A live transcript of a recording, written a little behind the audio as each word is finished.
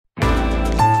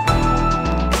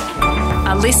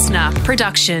listener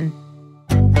production.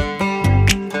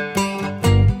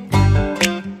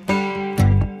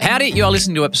 Howdy, you are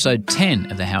listening to episode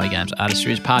 10 of the Howie Games Artist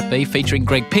Series Part B featuring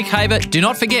Greg Pickhaver. Do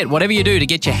not forget, whatever you do, to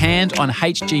get your hands on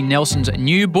H.G. Nelson's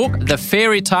new book, The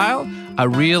Fairy Tale, A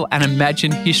Real and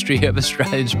Imagined History of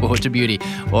Australian Sport to Beauty.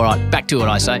 All right, back to it,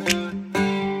 I say.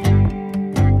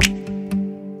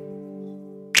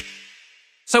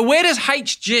 So where does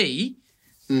H.G.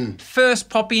 first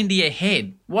pop into your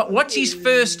head? What's his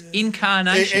first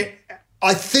incarnation?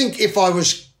 I think if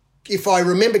I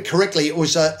remember correctly, it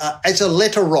was as a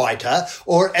letter writer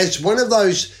or as one of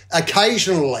those,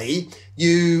 occasionally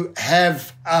you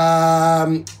have,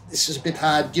 this is a bit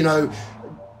hard,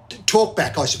 talk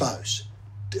back, I suppose.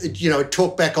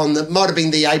 Talk back on might have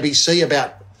been the ABC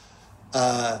about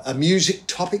a music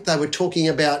topic they were talking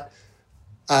about,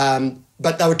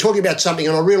 but they were talking about something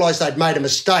and I realised they'd made a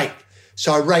mistake.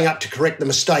 So I rang up to correct the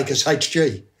mistake as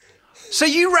HG. So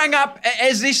you rang up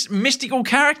as this mystical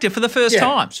character for the first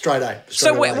time? Straight A.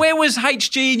 So where was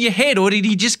HG in your head, or did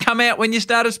he just come out when you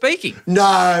started speaking?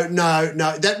 No,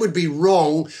 that would be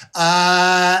wrong.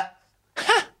 I've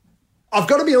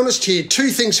got to be honest here. Two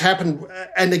things happened,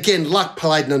 and again, luck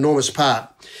played an enormous part,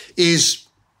 is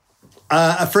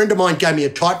a friend of mine gave me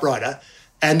a typewriter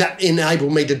and that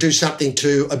enabled me to do something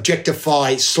to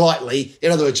objectify slightly.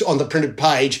 In other words, on the printed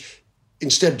page,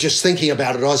 instead of just thinking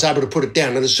about it, I was able to put it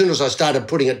down. And as soon as I started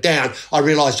putting it down, I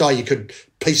realised, you could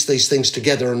piece these things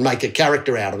together and make a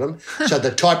character out of them. So the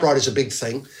typewriter's a big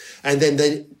thing. And then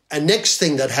the next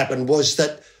thing that happened was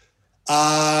that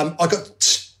I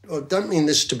don't mean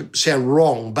this to sound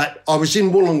wrong, but I was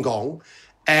in Wollongong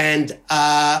and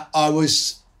I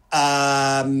was...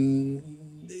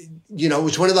 it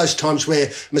was one of those times where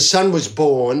my son was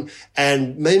born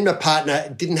and me and my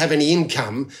partner didn't have any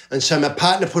income. And so my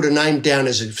partner put a name down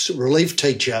as a relief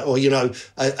teacher or,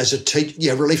 as a teacher.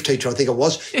 Yeah, relief teacher, I think it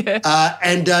was.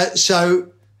 Yeah.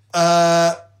 So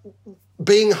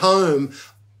being home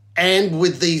and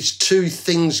with these two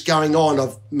things going on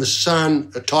of my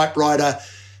son, a typewriter,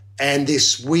 and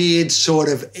this weird sort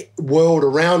of world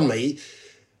around me,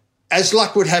 as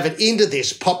luck would have it, into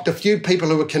this popped a few people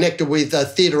who were connected with a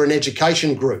theatre and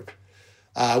education group,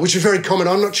 which was very common.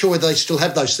 I'm not sure whether they still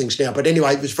have those things now, but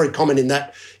anyway, it was very common in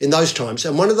those times.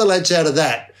 And one of the lads out of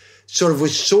that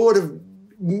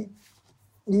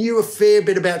knew a fair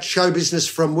bit about show business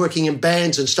from working in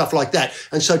bands and stuff like that.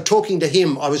 And so talking to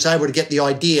him, I was able to get the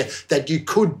idea that you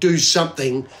could do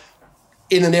something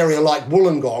in an area like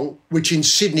Wollongong, which in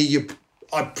Sydney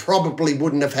I probably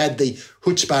wouldn't have had the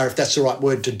chutzpah, if that's the right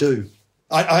word, to do.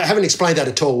 I haven't explained that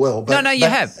at all well. But, you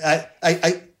have.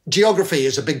 Geography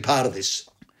is a big part of this.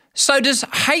 So does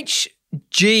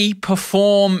HG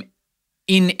perform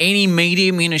in any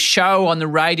medium, in a show, on the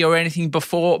radio or anything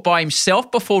by himself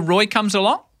before Roy comes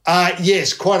along?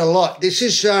 Yes, quite a lot. This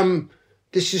is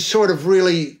sort of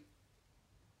really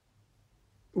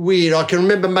weird. I can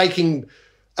remember making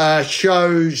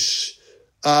shows...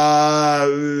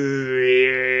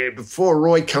 before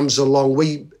Roy comes along,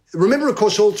 we remember, of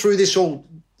course, all through this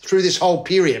whole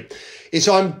period, is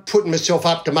I'm putting myself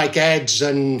up to make ads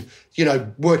and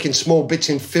work in small bits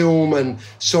in film and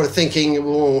sort of thinking,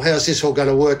 well, how's this all going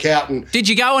to work out? And did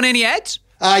you go on any ads?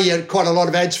 Yeah, quite a lot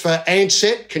of ads for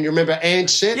Ansett. Can you remember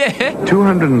Ansett? Yeah.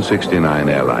 269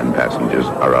 airline passengers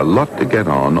are a lot to get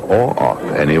on or off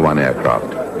any one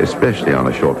aircraft, especially on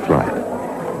a short flight.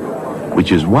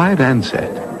 Which is why at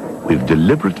Ansett, we've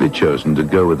deliberately chosen to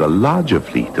go with a larger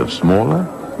fleet of smaller,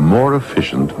 more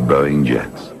efficient Boeing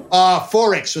jets.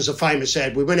 4X was a famous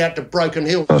ad. We went out to Broken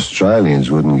Hill.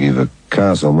 Australians wouldn't give a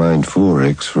Castlemaine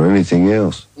 4X for anything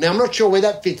else. Now, I'm not sure where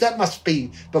that fits. That must be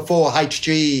before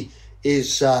HG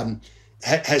has a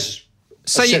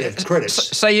set of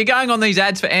credits. So you're going on these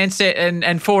ads for Ansett and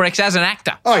 4X as an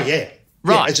actor? Oh, yeah.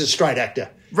 Right. Yeah, as a straight actor.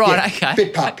 Right, yeah, okay.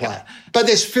 Bit part player. But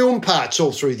there's film parts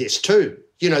all through this too.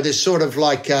 There's sort of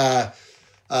like,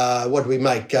 what do we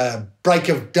make? Break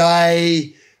of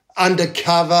Day,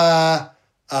 Undercover.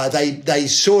 They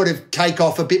sort of take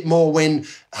off a bit more when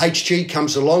HG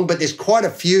comes along, but there's quite a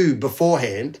few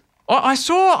beforehand. I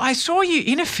saw you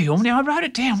in a film. Now, I wrote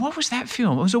it down. What was that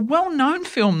film? It was a well-known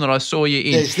film that I saw you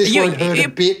in. Yes, This Won't Hurt a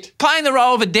Bit. Playing the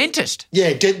role of a dentist.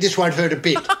 Yeah, This Won't Hurt a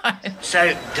Bit.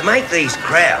 So, to make these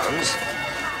crowns,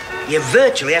 you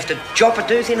virtually have to chop a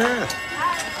tooth in half.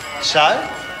 So?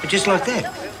 Just like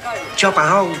that. Chop a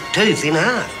whole tooth in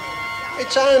half.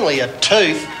 It's only a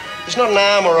tooth. It's not an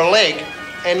arm or a leg.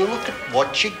 And look at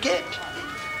what you get.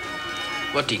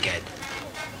 What do you get?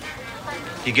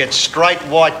 You get straight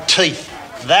white teeth.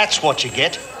 That's what you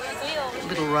get.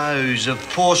 little rows of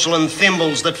porcelain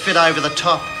thimbles that fit over the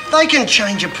top. They can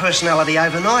change a personality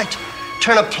overnight.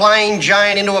 Turn a plain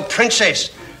Jane into a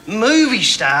princess. Movie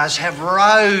stars have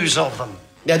rows of them.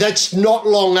 Now, that's not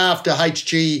long after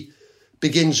HG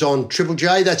begins on Triple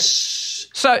J. That's...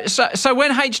 So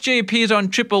when HG appears on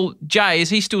Triple J, is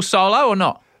he still solo or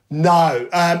not? No.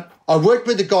 I worked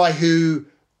with a guy who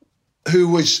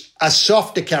was a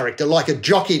softer character, like a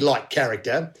jockey-like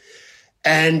character,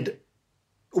 and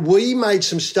we made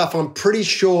some stuff, I'm pretty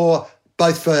sure,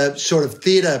 both for sort of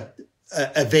theatre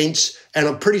events and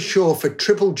I'm pretty sure for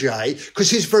Triple J, because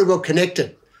he's very well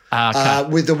connected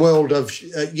with the world of,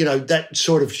 that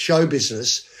sort of show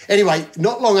business. Anyway,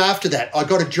 not long after that, I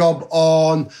got a job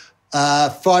on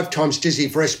 5 Times Disney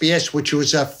for SBS, which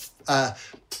was a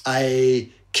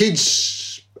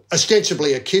kids,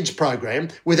 ostensibly a kids program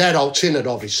with adults in it,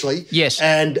 obviously. Yes.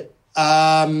 And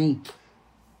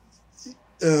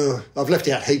I've left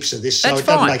out heaps of this, so it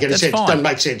doesn't make any sense. Fine. Doesn't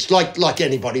make sense. Like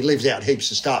anybody leaves out heaps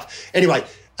of stuff. Anyway,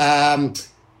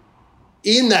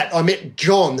 in that I met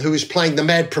John, who was playing the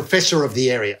mad professor of the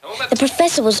area. The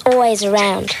professor was always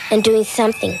around and doing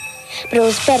something, but it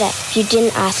was better if you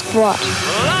didn't ask what.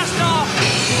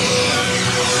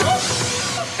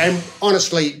 And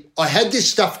honestly, I had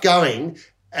this stuff going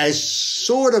as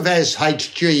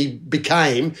HG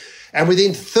became, and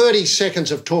within 30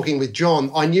 seconds of talking with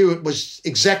John, I knew it was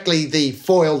exactly the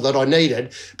foil that I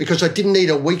needed, because I didn't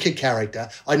need a weaker character.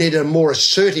 I needed a more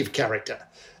assertive character.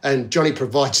 And Johnny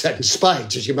provides that in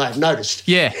spades, as you may have noticed.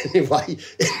 Yeah.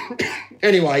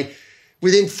 Anyway,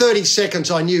 within 30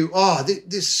 seconds, I knew,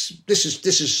 this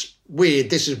is weird.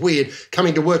 This is weird,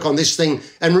 coming to work on this thing.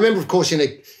 And remember, of course, in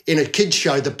a kids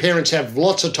show, the parents have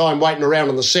lots of time waiting around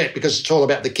on the set because it's all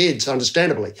about the kids,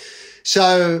 understandably.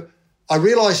 So I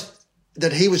realised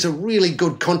that he was a really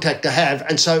good contact to have.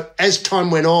 And so as time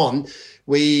went on,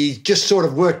 we just sort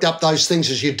of worked up those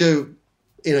things as you do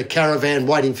in a caravan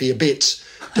waiting for your bits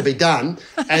to be done.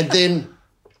 And then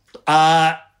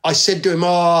I said to him,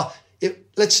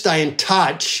 let's stay in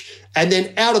touch. And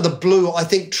then out of the blue, I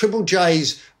think Triple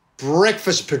J's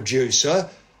breakfast producer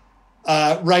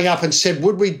rang up and said,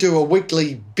 would we do a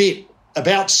weekly bit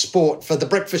about sport for the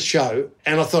breakfast show?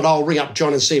 And I thought, I'll ring up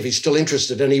John and see if he's still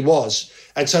interested, and he was.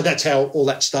 And so that's how all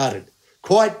that started.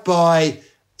 Quite by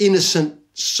innocent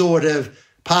sort of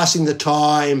passing the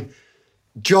time,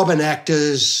 jobbing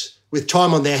actors with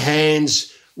time on their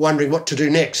hands, wondering what to do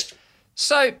next.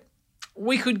 So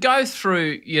we could go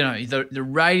through, the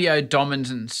radio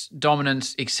dominance,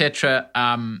 etc.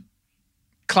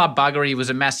 Club Buggery was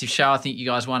a massive show. I think you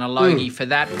guys won a Logie for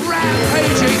that.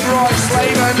 Rampaging Roy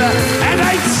Slaven and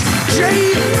H.G.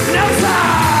 Nelson!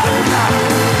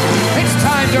 It's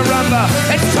time to rumba,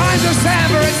 it's time to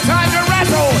samba, it's time to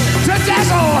rattle, to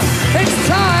dazzle, it's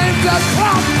time to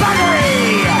Club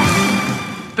Buggery!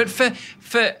 But for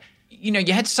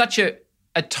you had such a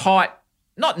tight,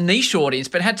 not niche audience,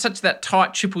 but had such that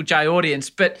tight Triple J audience.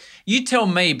 But you tell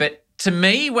me, but to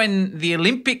me, when the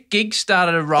Olympic gig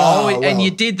started to roll and you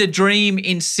did the Dream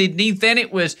in Sydney, then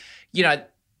it was,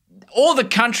 all the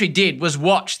country did was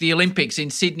watch the Olympics in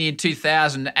Sydney in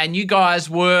 2000, and you guys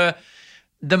were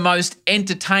the most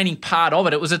entertaining part of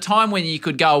it. It was a time when you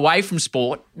could go away from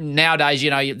sport. Nowadays,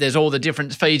 there's all the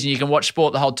different feeds and you can watch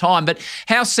sport the whole time. But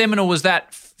how seminal was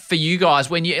that for you guys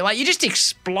when you just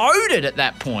exploded at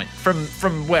that point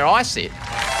from where I sit?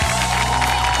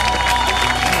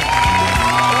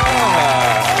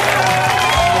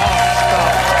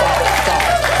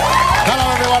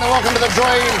 Hello, everyone, and welcome to The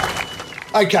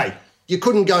Dream. Okay, you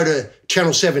couldn't go to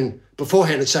Channel 7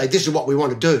 beforehand and say, this is what we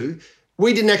want to do.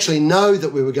 We didn't actually know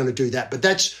that we were going to do that, but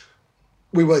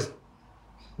we were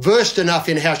versed enough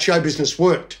in how show business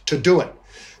worked to do it.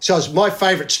 So my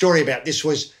favourite story about this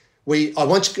was I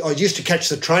used to catch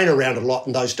the train around a lot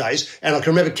in those days, and I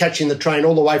can remember catching the train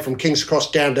all the way from King's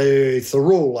Cross down to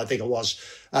Thirroul, I think it was.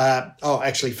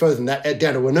 Actually further than that,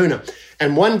 down to Woonona.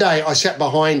 And one day I sat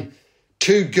behind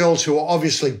 2 girls who were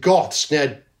obviously goths.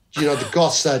 Now, the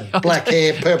goths had black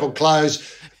hair, purple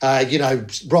clothes,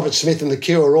 Robert Smith and The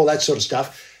Cure, all that sort of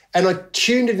stuff. And I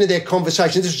tuned into their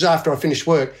conversation. This was after I finished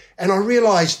work. And I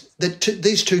realised that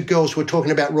these 2 girls were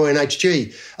talking about Roy and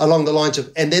HG along the lines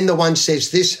of, and then the one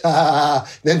says this,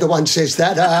 then the one says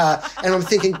that. And I'm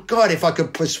thinking, God, if I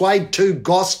could persuade 2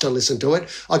 goths to listen to it,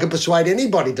 I could persuade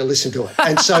anybody to listen to it.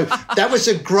 And so that was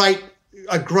a great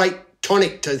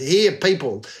tonic to hear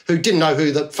people who didn't know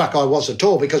who the fuck I was at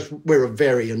all, because we're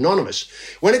very anonymous.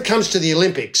 When it comes to the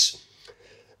Olympics,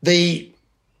 the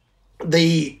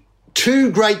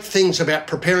 2 great things about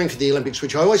preparing for the Olympics,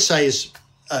 which I always say is,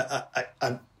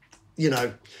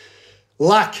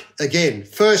 luck again.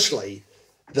 Firstly,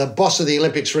 the boss of the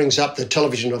Olympics rings up, the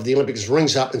television of the Olympics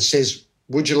rings up and says,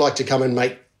 would you like to come and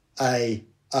make a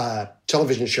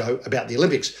television show about the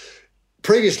Olympics?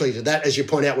 Previously to that, as you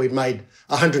point out, we've made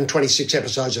 126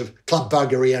 episodes of Club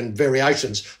Buggery and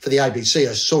Variations for the ABC,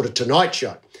 a sort of Tonight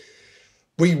Show.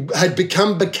 We had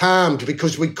become becalmed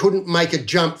because we couldn't make a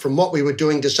jump from what we were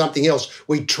doing to something else.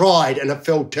 We tried and it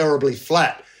fell terribly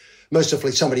flat.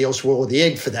 Mercifully, somebody else wore the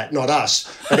egg for that, not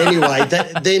us. But anyway,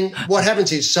 then what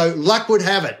happens is, so luck would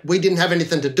have it, we didn't have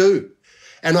anything to do.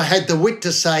 And I had the wit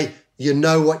to say, you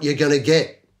know what you're going to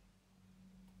get.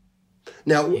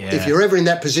 Now, if you're ever in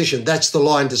that position, that's the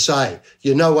line to say,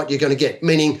 you know what you're going to get,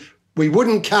 meaning we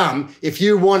wouldn't come if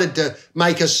you wanted to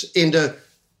make us into,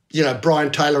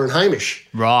 Brian Taylor and Hamish.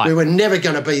 Right. We were never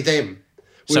going to be them.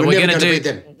 We're going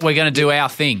to do our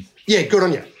thing. Yeah, good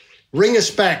on you. Ring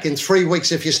us back in 3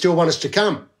 weeks if you still want us to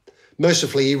come.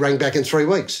 Mercifully, he rang back in 3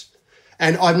 weeks.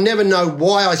 And I never know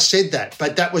why I said that,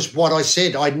 but that was what I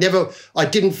said. I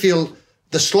didn't feel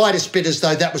the slightest bit as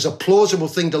though that was a plausible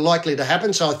thing likely to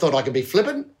happen, so I thought I could be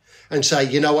flippant and say,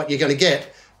 you know what you're going to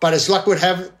get. But as luck would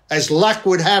have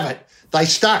it, they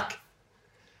stuck.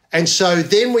 And so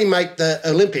then we make the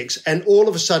Olympics and all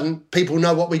of a sudden people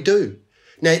know what we do.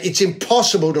 Now, it's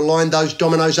impossible to line those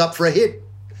dominoes up for a hit.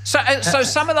 So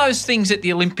some of those things at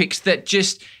the Olympics that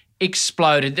just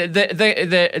exploded,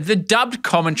 the dubbed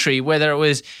commentary, whether it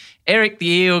was Eric the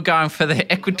Eel going for the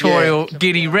Equatorial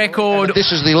Guinea record.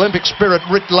 This is the Olympic spirit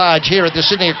writ large here at the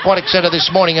Sydney Aquatic Centre this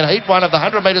morning in Heat 1 of the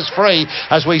 100 metres free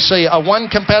as we see a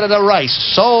one-competitor race.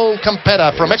 Sole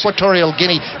competitor from Equatorial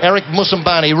Guinea, Eric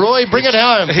Musambani. Roy, bring it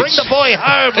home. Bring the boy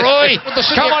home, Roy.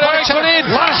 Come on, Eric, put it in.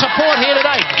 A lot of support here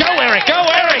today. Go, Eric. Go,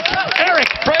 Eric. Eric,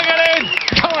 Bring it in.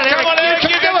 come on, Eric. Come on, Eric,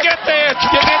 you can get there. Can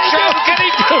he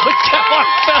do it? Come on,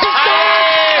 Phil.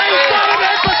 He's got an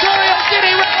Equatorial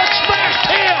Guinea record smashed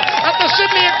here at the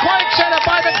Sydney Aquatic Centre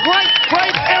by the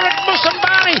great Eric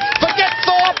Musambani. Forget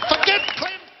Thorpe, forget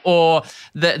Clint. Or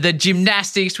the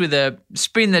gymnastics with the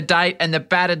spin the date and the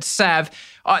battered salve.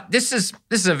 This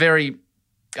is a very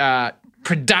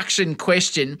production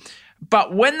question,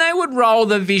 but when they would roll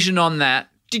the vision on that,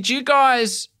 did you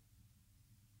guys?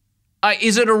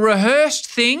 Is it a rehearsed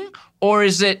thing or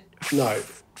is it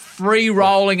free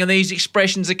rolling and these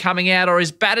expressions are coming out, or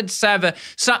is battered salve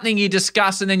something you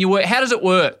discuss and then you work? How does it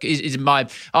work?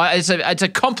 It's a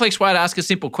complex way to ask a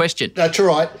simple question. That's all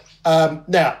right.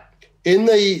 Now, in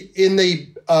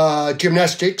the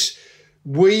gymnastics,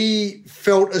 we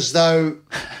felt as though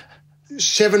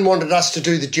Seven wanted us to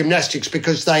do the gymnastics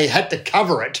because they had to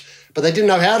cover it, but they didn't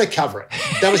know how to cover it.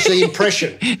 That was the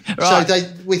impression. Right. So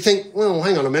we think, well,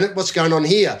 hang on a minute, what's going on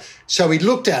here? So we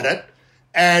looked at it,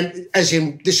 and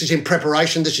this is in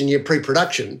preparation, this is in your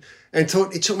pre-production, and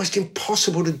thought it's almost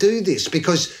impossible to do this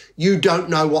because you don't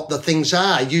know what the things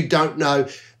are. You don't know.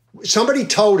 Somebody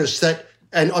told us that,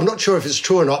 and I'm not sure if it's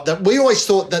true or not, that we always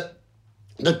thought that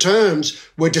the terms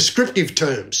were descriptive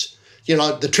terms.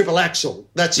 The triple axel.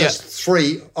 That's a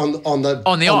 3 on the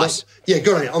ice. Good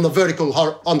on you, on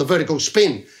the vertical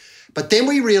spin. But then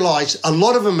we realised a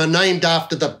lot of them are named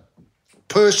after the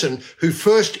person who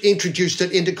first introduced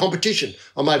it into competition.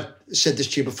 I may have said this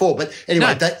to you before, but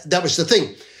anyway, that was the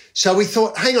thing. So we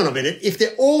thought, hang on a minute, if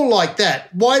they're all like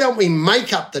that, why don't we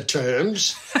make up the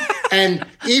terms? And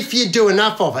if you do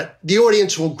enough of it, the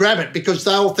audience will grab it because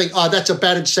they'll think, oh, that's a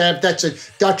battered salve, that's a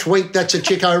Dutch wink, that's a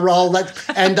Chico roll,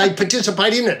 and they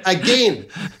participate in it. Again,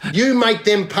 you make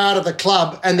them part of the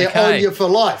club and they're on you for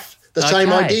life. The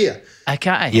same idea.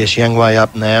 Okay. Yes, Yang Wei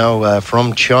up now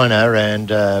from China, and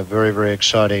very, very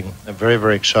exciting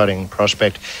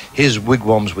prospect. Here's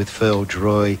Wigwams with Felge,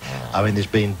 Roy. I mean, there's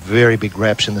been very big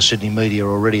raps in the Sydney media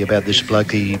already about this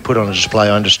bloke. He put on a display,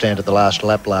 I understand, at the last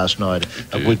lap last night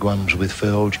of Wigwams with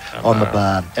Felge on the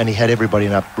bar, and he had everybody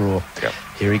in uproar. Yep.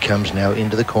 Here he comes now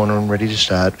into the corner and ready to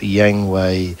start. Yang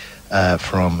Wei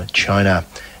from China.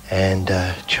 And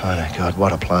China, God,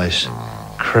 what a place.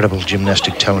 Incredible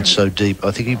gymnastic talent, so deep.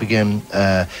 I think he began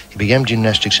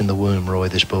gymnastics in the womb, Roy,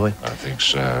 this boy. I think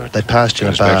so. They passed in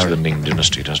a bar. It goes back to the Ming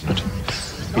dynasty, doesn't it?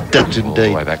 It does indeed. All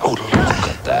the way back. Oh, look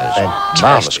at that.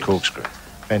 Marvellous corkscrew.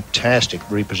 Fantastic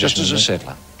repositioning. Just as a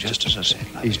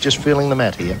settler. He's just feeling the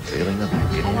mat here. Feeling the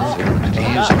mat.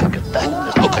 Look at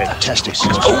that. Oh, fantastic.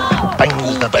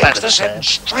 Bangs the batter.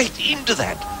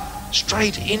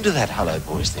 Straight into that hello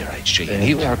boys there, HG. And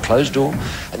here we are, a closed door,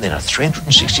 and then a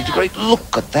 360-degree.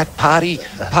 Look at that party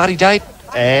date.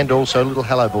 And also little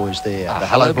hello boys there. The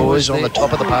hello boys on the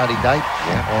top of the party date.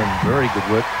 Yeah. And very good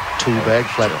work. Tool bag,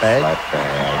 flat bag.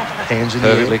 Hands in the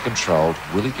air. Perfectly controlled.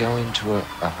 Will he go into a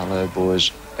hello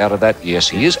boys out of that? Yes,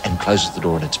 he is, and closes the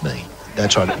door, and it's me.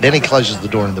 That's right. Then he closes the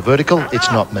door in the vertical.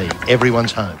 It's not me.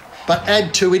 Everyone's home. But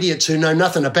add two idiots who know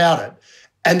nothing about it,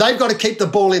 and they've got to keep the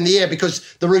ball in the air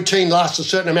because the routine lasts a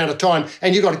certain amount of time,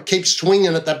 and you've got to keep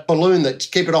swinging at that balloon to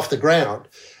keep it off the ground.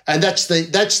 And that's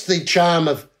the charm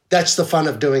of, that's the fun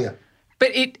of doing it.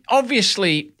 But it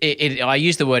obviously, I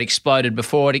used the word exploded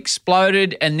before. It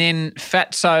exploded, and then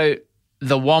Fatso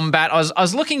the Wombat. I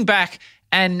was looking back,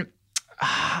 and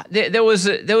there was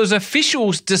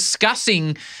officials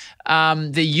discussing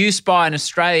the use by an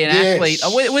Australian athlete.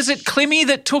 Was it Clemmy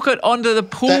that took it onto the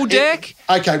pool deck?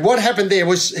 Okay, what happened there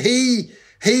was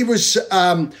he was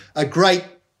a great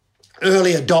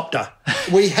early adopter.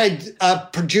 We had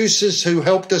producers who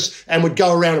helped us and would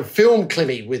go around and film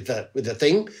Clemmy with the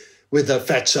thing, with the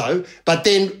Fatso. But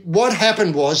then what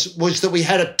happened was that we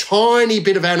had a tiny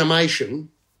bit of animation,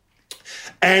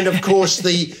 and of course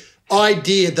the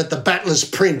idea that the battler's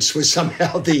prince was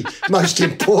somehow the most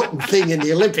important thing in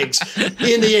the Olympics,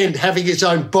 in the end having his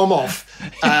own bomb-off,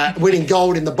 winning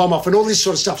gold in the bomb-off and all this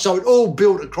sort of stuff. So it all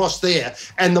built across there.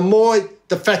 And the more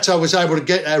the Fatso was able to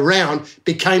get around,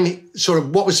 became sort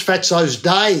of what was Fatso's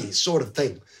day sort of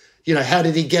thing. You know, how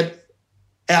did he get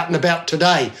out and about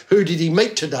today? Who did he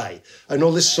meet today? And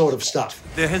all this sort of stuff.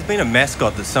 There has been a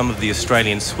mascot that some of the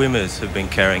Australian swimmers have been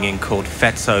carrying in called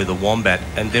Fatso the Wombat,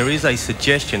 and there is a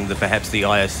suggestion that perhaps the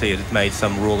IOC has made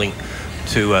some ruling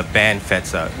to ban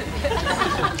Fatso.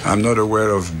 I'm not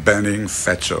aware of banning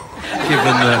Fatso. Given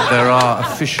that there are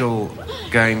official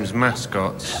games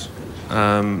mascots,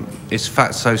 is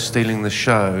Fatso stealing the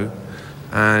show,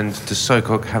 and does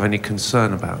SOCOG have any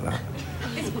concern about that?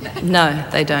 No,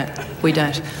 they don't. We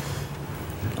don't.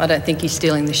 I don't think he's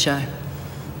stealing the show.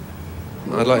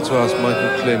 I'd like to ask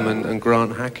Michael Klim and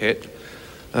Grant Hackett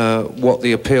what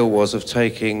the appeal was of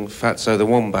taking Fatso the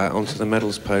Wombat onto the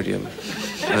medals podium.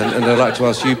 And I'd like to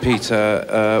ask you,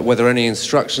 Peter, whether any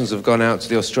instructions have gone out to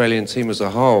the Australian team as a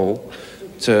whole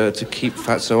to keep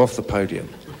Fatso off the podium.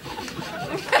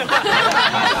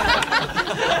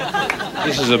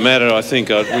 This is a matter, I think,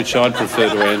 which I'd prefer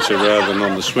to answer rather than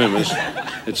on the swimmers.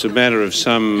 It's a matter of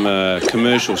some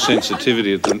commercial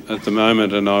sensitivity at the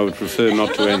moment, and I would prefer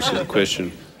not to answer the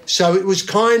question. So it was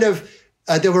kind of,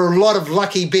 there were a lot of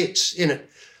lucky bits in it.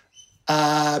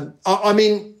 I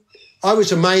mean, I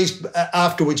was amazed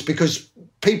afterwards because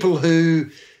people who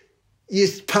you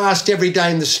passed every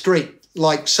day in the street,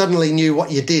 like, suddenly knew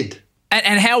what you did.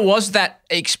 And how was that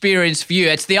experience for you?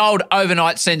 It's the old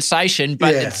overnight sensation,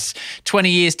 but it's 20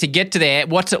 years to get to there.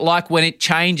 What's it like when it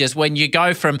changes, when you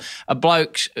go from a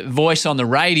bloke's voice on the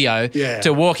radio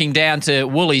to walking down to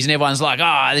Woolies and everyone's like,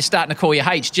 oh, they're starting to call you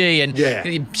HG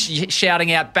and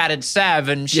shouting out battered Sav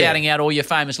and shouting out all your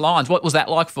famous lines. What was that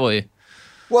like for you?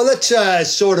 Well,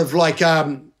 that's sort of like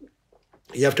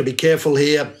you have to be careful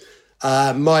here.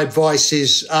 My advice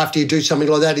is after you do something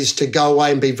like that is to go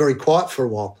away and be very quiet for a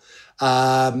while.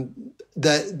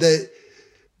 The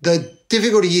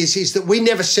difficulty is that we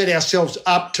never set ourselves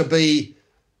up to be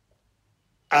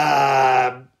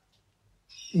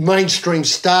mainstream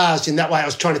stars in that way. I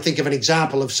was trying to think of an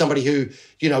example of somebody who,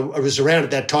 you know, was around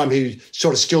at that time who's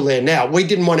sort of still there now. We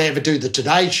didn't want to ever do the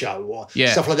Today Show or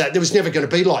stuff like that. There was never going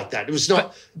to be like that. It was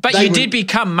not. But you did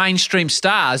become mainstream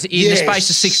stars in the space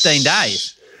of 16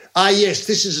 days. Yes,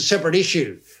 this is a separate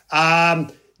issue.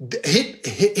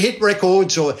 Hit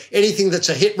records or anything that's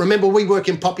a hit. Remember, we work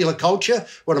in popular culture.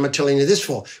 What am I telling you this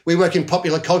for? We work in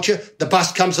popular culture. The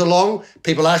bus comes along.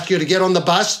 People ask you to get on the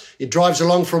bus. It drives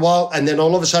along for a while, and then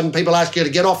all of a sudden people ask you to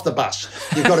get off the bus.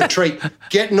 You've got to treat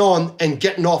getting on and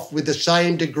getting off with the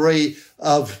same degree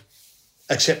of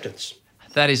acceptance.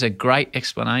 That is a great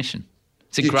explanation.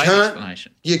 It's a great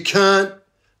explanation. You can't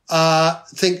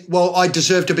think, well, I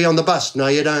deserve to be on the bus. No,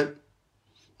 you don't.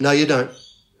 No, you don't.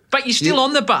 But you're still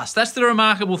on the bus. That's the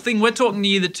remarkable thing. We're talking to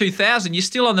you the 2000. You're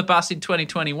still on the bus in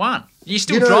 2021. You're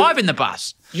still driving the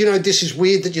bus. You know, this is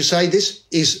weird that you say this,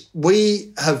 is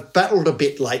we have battled a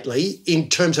bit lately in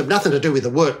terms of nothing to do with the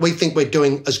work. We think we're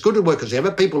doing as good a work as ever.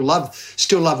 People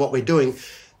still love what we're doing.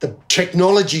 The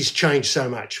technology's changed so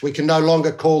much. We can no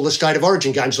longer call the State of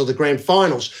Origin games or the grand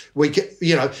finals. We can,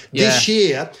 this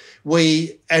year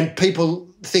people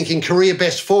thinking career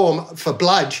best form for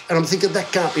Bludge, and I'm thinking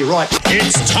that can't be right.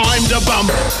 It's time to bump.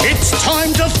 It's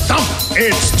time to thump.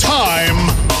 It's time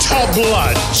to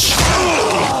Bludge.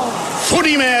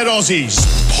 Footy mad Aussies,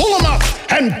 pull them up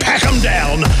and pack them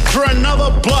down for another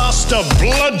blast of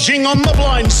bludging on the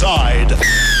blind side.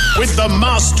 with the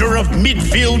master of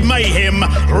midfield mayhem,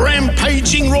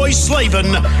 rampaging Roy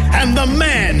Slaven, and the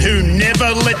man who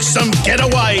never lets them get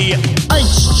away,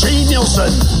 H.G.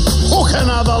 Nelson. Hook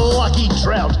another lucky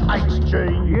trout, H.G.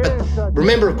 But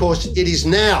remember, of course, it is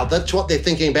now. That's what they're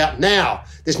thinking about now.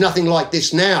 There's nothing like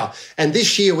this now. And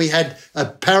this year we had a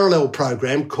parallel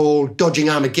program called Dodging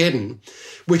Armageddon,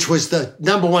 which was the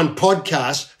 #1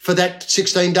 podcast for that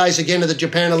 16 days again of the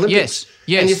Japan Olympics.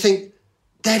 Yes. And you think,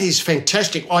 that is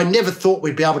fantastic. I never thought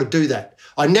we'd be able to do that.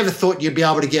 I never thought you'd be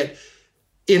able to get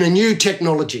in a new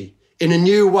technology, in a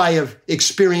new way of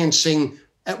experiencing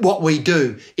what we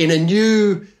do, in a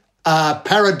new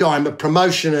paradigm of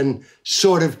promotion and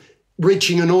sort of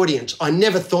reaching an audience. I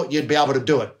never thought you'd be able to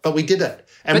do it, but we did it.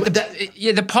 And but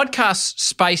the podcast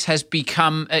space has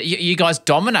become. You guys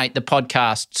dominate the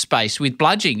podcast space with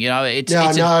bludging. You know, it's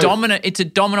a dominant. It's a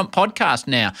dominant podcast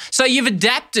now. So you've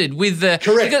adapted with the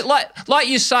correct. Because like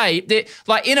you say,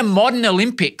 like in a modern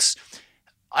Olympics,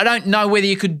 I don't know whether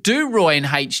you could do Roy and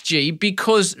HG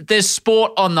because there's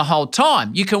sport on the whole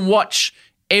time. You can watch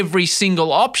every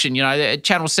single option. You know,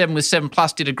 Channel 7 with 7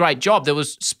 Plus did a great job. There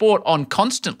was sport on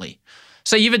constantly.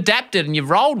 So you've adapted and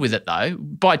you've rolled with it, though,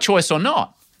 by choice or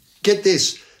not. Get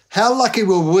this. How lucky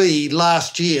were we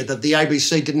last year that the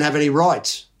ABC didn't have any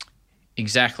rights?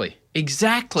 Exactly.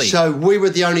 So we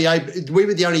were the only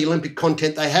Olympic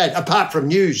content they had, apart from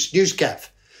newscaf,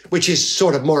 which is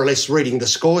sort of more or less reading the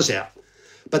scores out.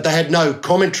 But they had no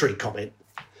commentary comment.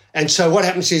 And so what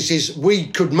happens is we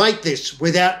could make this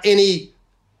without any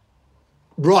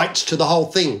rights to the whole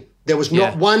thing. There was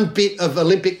not one bit of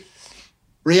Olympic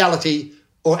reality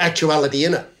or actuality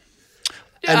in it.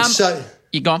 And so...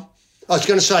 You gone? I was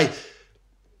going to say,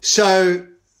 so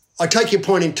I take your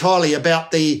point entirely about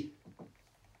the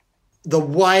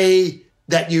way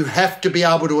that you have to be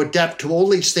able to adapt to all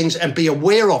these things and be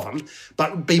aware of them,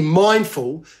 but be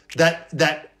mindful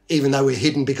that even though we're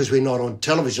hidden because we're not on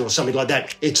television or something like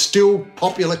that, it's still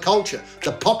popular culture.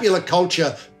 The popular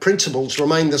culture principles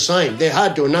remain the same. They're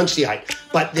hard to enunciate,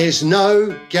 but there's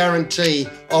no guarantee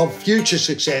of future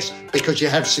success because you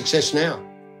have success now.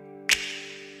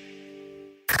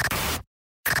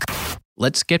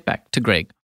 Let's get back to Greg.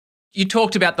 You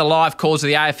talked about the live calls of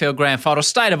the AFL Grand Final.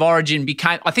 State of Origin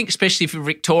became, I think, especially for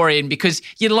Victorian, because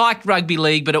you liked rugby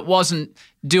league, but it wasn't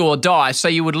do or die. So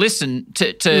you would listen to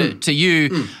Roy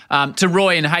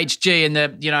and HG and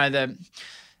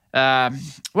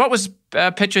what was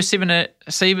Petro Siva?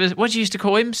 What did you used to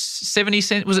call him? 70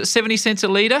 cents? Was it 70 cents a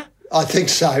litre? I think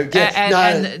so. Yeah.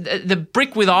 And the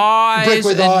brick with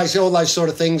eyes, all those sort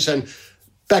of things, and.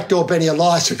 Backdoor Benny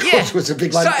Elias, of course, was a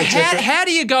big one. So how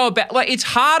do you go about, like, it's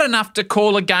hard enough to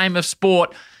call a game of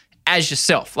sport as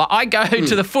yourself. Like, I go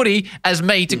to the footy as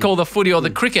me to call the footy or the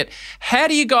cricket. How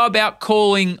do you go about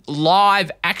calling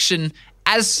live action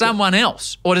as someone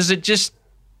else? Or does it just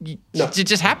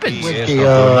happen?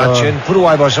 Put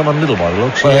away by someone little by the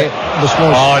looks. There we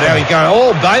go.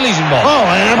 Oh, Bailey's involved.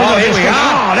 Here we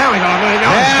are. Now we go.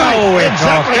 Now we're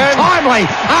exactly talking. timely.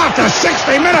 After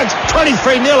 60 minutes,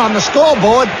 23-0 on the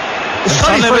scoreboard.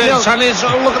 Suddenly it's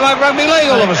looking like rugby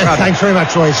league all of a sudden. Thanks very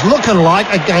much, Roy. It's looking like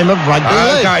a game of rugby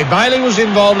league. Okay, Bailey was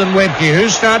involved in Webke. Who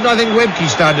started? I think Webke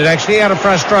started, actually, out of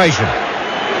frustration.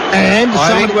 And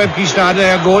I think Webke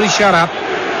started. Gordy, shut up.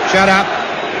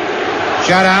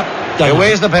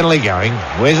 Where's the penalty going?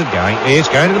 Where's it going? It's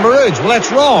going to the Maroons. Well,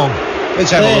 that's wrong.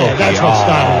 Let's have a look. That's what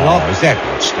started it off. Is that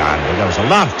what started it? That was a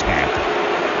love tap.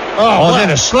 Then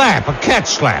a slap, a cat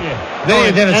slap. Yeah.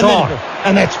 Then it's on.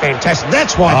 And that's fantastic.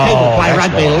 That's why people play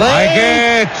rugby league. Like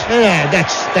it. Yeah,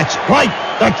 that's great.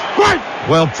 That's great.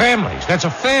 Well, families. That's a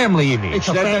family image. It's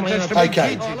a family image.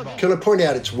 Okay. Can I point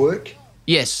out it's work?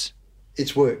 Yes.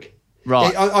 It's work.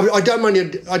 Right. I don't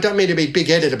mean to be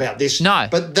big-headed about this. No.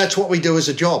 But that's what we do as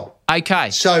a job.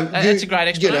 Okay. So that's a great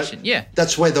explanation. Yeah.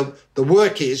 That's where the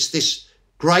work is. This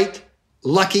great,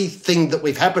 lucky thing that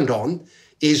we've happened on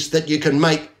is that you can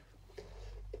make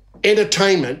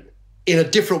entertainment in a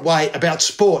different way about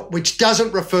sport, which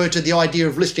doesn't refer to the idea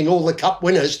of listing all the cup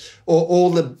winners or all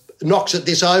the knocks at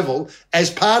this oval as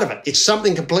part of it. It's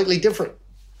something completely different.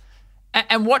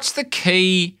 And what's the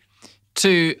key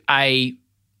to a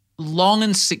long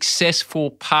and successful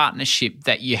partnership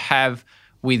that you have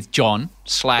with John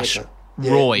 /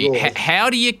 Roy?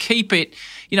 How do you keep it?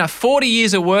 40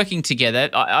 years of working together,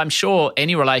 I'm sure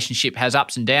any relationship has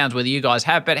ups and downs, whether you guys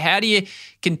have, but how do you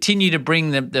continue to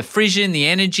bring the frisson, the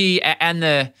energy,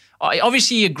 and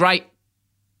obviously you're great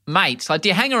mates. Like, do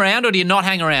you hang around or do you not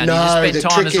hang around? No, you just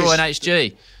spend time as Roy and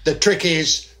HG? The trick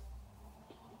is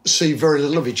see very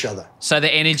little of each other. So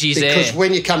the energy's there. Because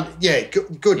when you come,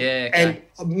 good. Yeah, okay.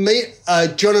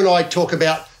 And John and I talk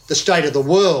about the state of the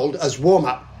world as warm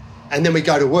up, and then we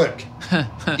go to work.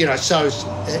 So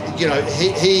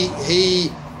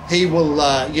he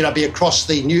will be across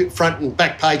the new front and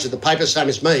back page of the paper, same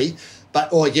as me,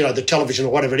 or the television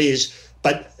or whatever it is.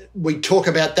 But we talk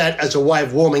about that as a way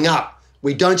of warming up.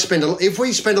 We don't if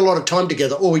we spend a lot of time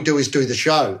together, all we do is do the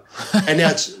show. And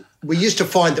now we used to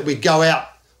find that we'd go out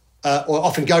or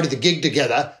often go to the gig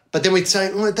together, but then we'd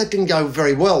say, that didn't go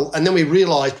very well. And then we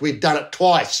realised we'd done it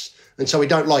twice. And so we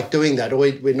don't like doing that, or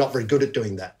we're not very good at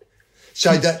doing that.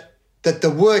 So that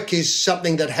the work is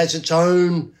something that has its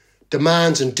own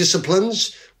demands and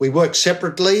disciplines. We work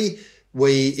separately.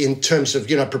 In terms of,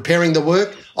 preparing the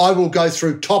work, I will go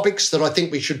through topics that I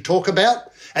think we should talk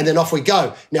about, and then off we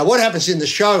go. Now, what happens in the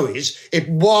show is it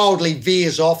wildly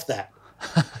veers off that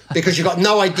because you've got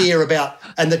no idea about,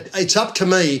 and it's up to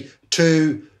me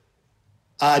to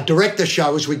direct the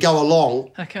show as we go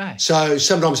along. Okay. So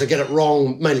sometimes I get it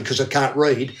wrong, mainly because I can't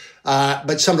read,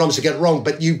 but sometimes I get it wrong,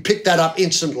 but you pick that up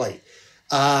instantly.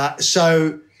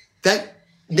 So that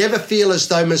never feel as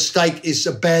though mistake is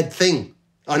a bad thing.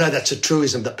 I know that's a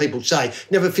truism that people say.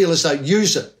 Never feel as though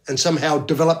use it and somehow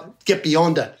get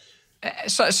beyond it.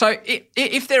 So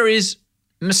if there is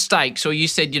mistakes, or you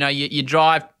said, you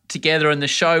drive together and the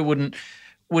show wouldn't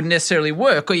necessarily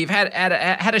work, or you've had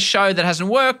a show that hasn't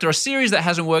worked or a series that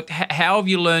hasn't worked, how have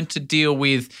you learned to deal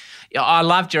with? I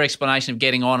loved your explanation of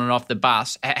getting on and off the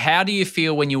bus. How do you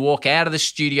feel when you walk out of the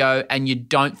studio and you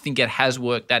don't think it has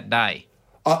worked that day?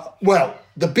 Well,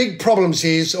 the big problems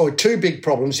two big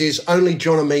problems is only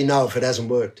John and me know if it hasn't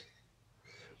worked.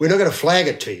 We're not going to flag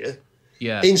it to you.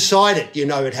 Yeah. Inside it,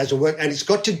 it hasn't worked. And it's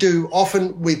got to do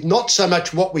often with not so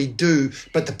much what we do,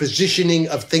 but the positioning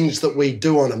of things that we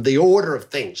do on them, the order of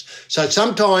things. So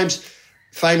sometimes,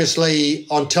 famously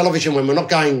on television, when we're not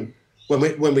going,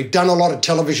 when we've done a lot of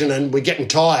television and we're getting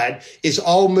tired, is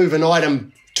I'll move an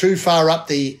item too far up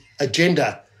the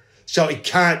agenda. So it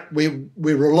can't, we're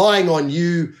relying on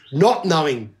you not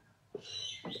knowing.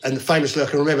 And famously, I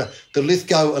can remember the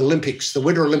Lithgow Olympics, the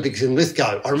Winter Olympics in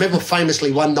Lithgow. I remember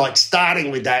famously one night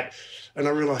starting with that, and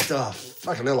I realised,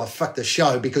 fucking hell, I fucked the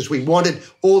show because we wanted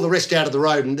all the rest out of the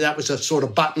road, and that was a sort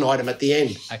of button item at the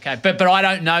end. Okay, but I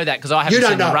don't know that because I haven't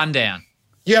seen the rundown.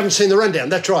 You haven't seen the rundown,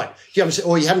 that's right. You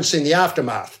haven't seen the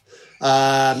aftermath.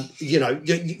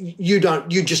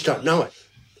 You just don't know it.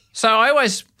 So I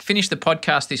always finish the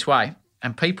podcast this way,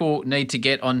 and people need to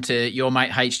get onto your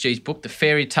mate HG's book, The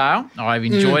Fairy Tale. I've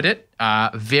enjoyed it.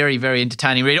 Very, very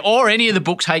entertaining read. Or any of the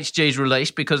books HG's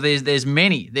released, because there's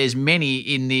many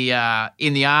in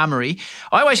the armoury.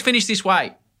 I always finish this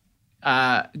way,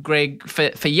 Greg,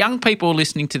 for young people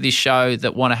listening to this show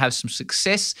that want to have some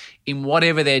success in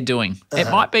whatever they're doing. It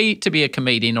might be to be a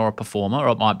comedian or a performer, or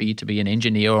it might be to be an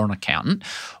engineer or an accountant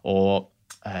or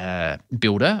a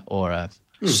builder or a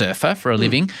surfer for a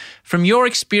living. From your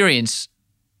experience,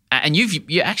 and you've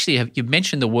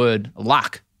mentioned the word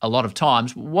luck a lot of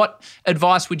times, what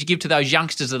advice would you give to those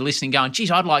youngsters that are listening going,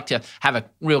 geez, I'd like to have a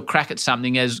real crack at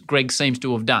something as Greg seems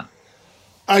to have done?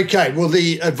 Okay, well,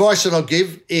 the advice that I'll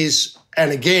give is,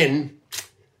 and again,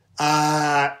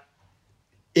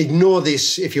 ignore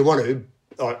this if you want to.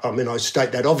 I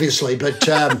state that obviously, but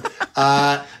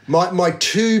my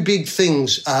two big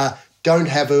things are don't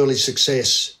have early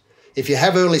success. If you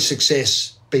have early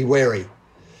success, be wary.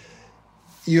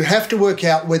 You have to work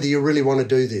out whether you really want to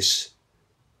do this.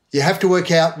 You have to work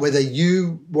out whether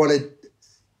you want to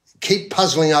keep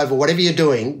puzzling over whatever you're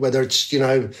doing, whether it's,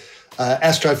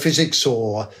 astrophysics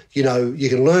or, you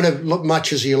can learn as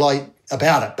much as you like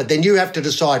about it. But then you have to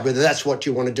decide whether that's what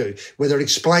you want to do, whether it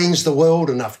explains the world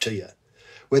enough to you,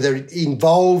 whether it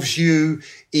involves you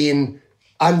in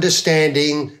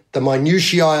understanding the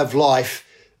minutiae of life,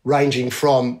 ranging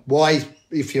from why,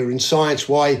 if you're in science,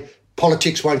 why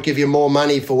politics won't give you more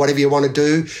money for whatever you want to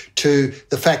do, to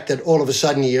the fact that all of a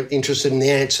sudden you're interested in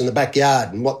the ants in the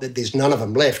backyard and there's none of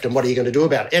them left and what are you going to do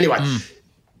about it? Anyway,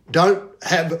 don't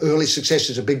have early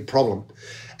success is a big problem.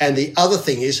 And the other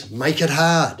thing is make it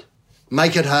hard.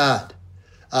 Make it hard.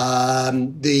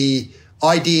 The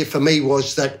idea for me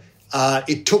was that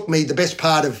it took me the best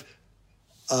part of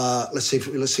let's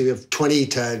see, of 20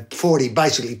 to 40,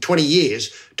 basically 20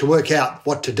 years to work out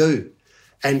what to do.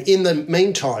 And in the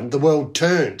meantime, the world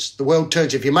turns. The world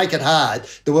turns. If you make it hard,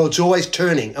 the world's always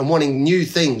turning and wanting new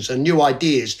things and new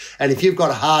ideas. And if you've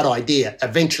got a hard idea,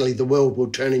 eventually the world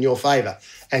will turn in your favour.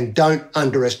 And don't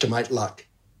underestimate luck.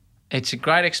 It's a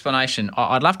great explanation.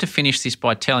 I'd love to finish this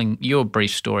by telling you a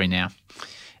brief story now.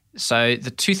 So the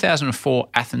 2004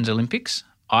 Athens Olympics,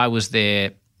 I was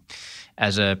there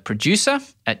as a producer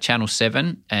at Channel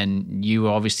 7, and you were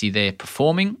obviously there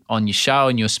performing on your show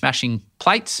and you were smashing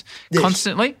plates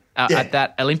constantly. at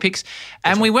that Olympics.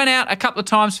 And we went out a couple of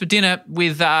times for dinner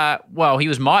with, he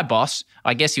was my boss.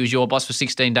 I guess he was your boss for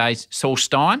 16 days, Saul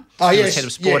Stein. He was head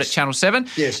of sport at Channel 7.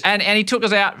 Yes. And he took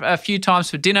us out a few times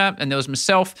for dinner, and there was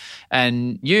myself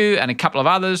and you and a couple of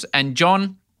others and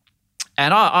John.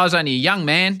 And I was only a young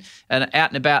man and out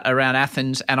and about around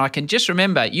Athens, and I can just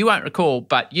remember, you won't recall,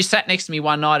 but you sat next to me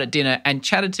one night at dinner and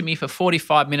chatted to me for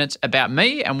 45 minutes about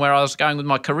me and where I was going with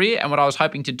my career and what I was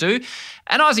hoping to do.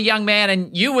 And I was a young man,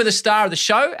 and you were the star of the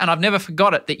show, and I've never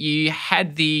forgot it, that you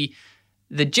had the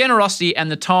generosity and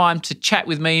the time to chat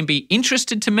with me and be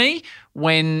interested to me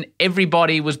when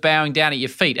everybody was bowing down at your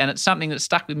feet. And it's something that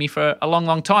stuck with me for a long,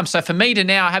 long time. So for me to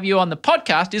now have you on the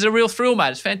podcast is a real thrill,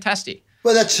 mate. It's fantastic.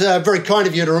 Well, that's very kind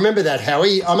of you to remember that,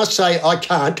 Howie. I must say I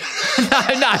can't.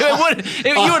 No, it wouldn't.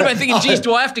 You would have been thinking, geez,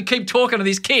 do I have to keep talking to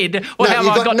this kid? Or have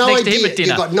I got next to him at dinner?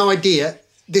 You've got no idea.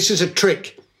 This is a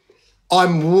trick.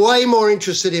 I'm way more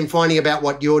interested in finding about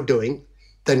what you're doing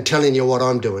than telling you what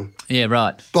I'm doing. Yeah,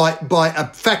 right. By a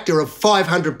factor of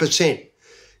 500%.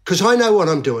 Because I know what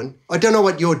I'm doing. I don't know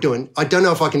what you're doing. I don't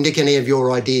know if I can nick any of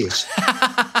your ideas.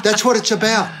 That's what it's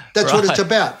about. That's what it's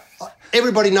about.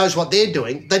 Everybody knows what they're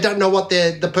doing. They don't know what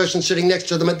the person sitting next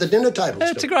to them at the dinner table is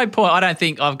doing. That's a great point. I don't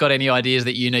think I've got any ideas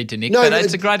that you need to nick, but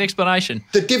it's a great explanation.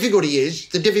 The difficulty is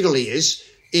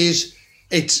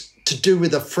it's to do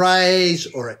with a phrase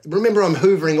remember, I'm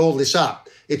hoovering all this up.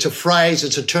 It's a phrase,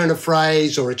 it's a turn of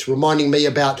phrase, or it's reminding me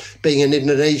about being in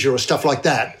Indonesia or stuff like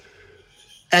that.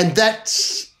 And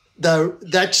that's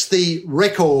the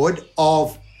record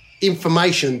of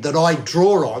information that I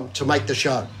draw on to make the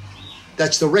show.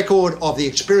 That's the record of the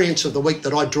experience of the week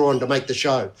that I draw on to make the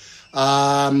show.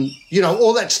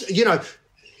 All that's,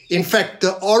 in fact,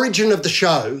 the origin of the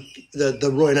show,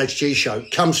 the Roy and HG show,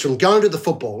 comes from going to the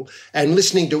football and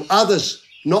listening to others,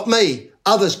 not me,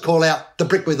 others call out the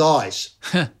brick with eyes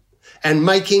and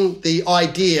making the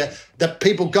idea that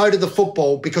people go to the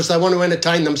football because they want to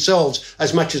entertain themselves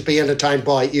as much as be entertained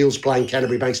by Eels playing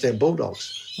Canterbury Bankstown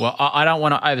Bulldogs. Well, I don't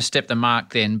want to overstep the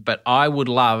mark then, but I would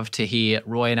love to hear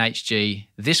Roy and HG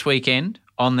this weekend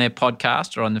on their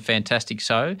podcast or on the Fantastic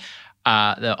Show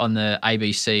on the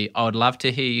ABC. I would love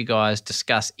to hear you guys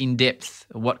discuss in depth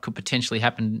what could potentially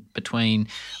happen between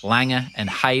Langer and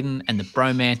Hayden and the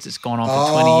bromance that's gone on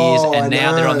for 20 years, and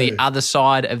now they're on the other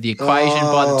side of the equation.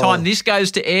 By the time this goes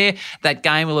to air, that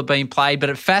game will have been played. But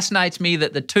it fascinates me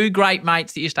that the two great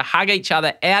mates that used to hug each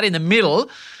other out in the middle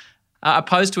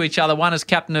opposed to each other. One is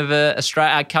captain of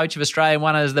Australia, coach of Australia, and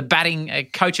one is the batting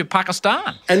coach of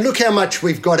Pakistan. And look how much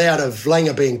we've got out of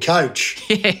Langer being coach.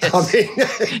 Yes. I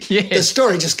mean, the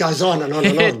story just goes on and on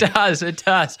and on. It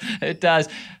does.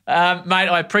 Mate,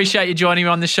 I appreciate you joining me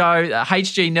on the show.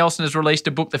 HG Nelson has released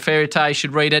a book, The Fairy Tale. You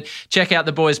should read it. Check out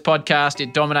the Boys podcast.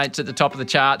 It dominates at the top of the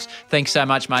charts. Thanks so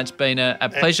much, mate. It's been a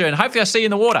pleasure, and hopefully I'll see you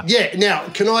in the water. Yeah. Now,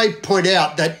 can I point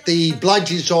out that the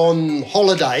Bludge is on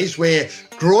holidays where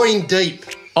groin deep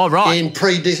in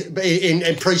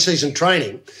pre-season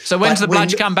training. So when's the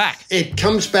Bludge come back? It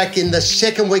comes back in the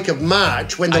second week of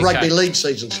March when the rugby league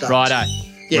season starts. Righto.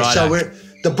 Yeah, so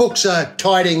the books are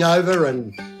tidying over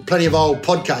and plenty of old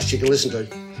podcasts you can listen to.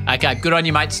 Okay, good on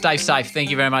you, mate. Stay safe. Thank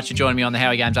you very much for joining me on the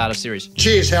Howie Games Artist Series.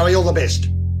 Cheers, Howie. All the best.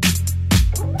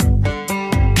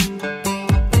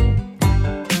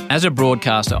 As a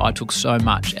broadcaster, I took so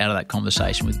much out of that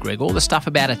conversation with Greg. All the stuff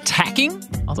about attacking,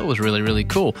 I thought was really, really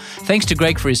cool. Thanks to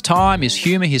Greg for his time, his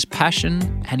humour, his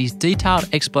passion, and his detailed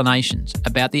explanations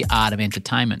about the art of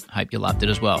entertainment. Hope you loved it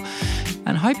as well.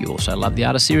 And hope you also loved the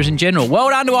Artist Series in general. Well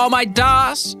done to old mate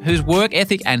Das, whose work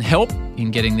ethic and help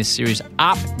in getting this series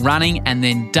up, running, and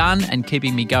then done, and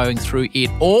keeping me going through it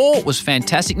all was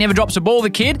fantastic. Never drops a ball, the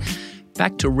kid.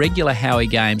 Back to regular Howie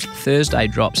Games Thursday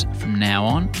drops from now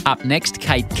on. Up next,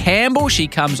 Kate Campbell. She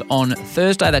comes on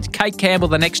Thursday. That's Kate Campbell.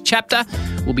 The next chapter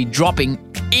will be dropping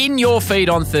in your feed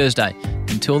on Thursday.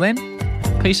 Until then,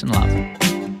 peace and love.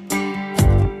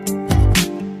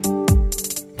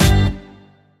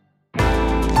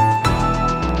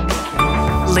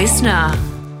 Listener.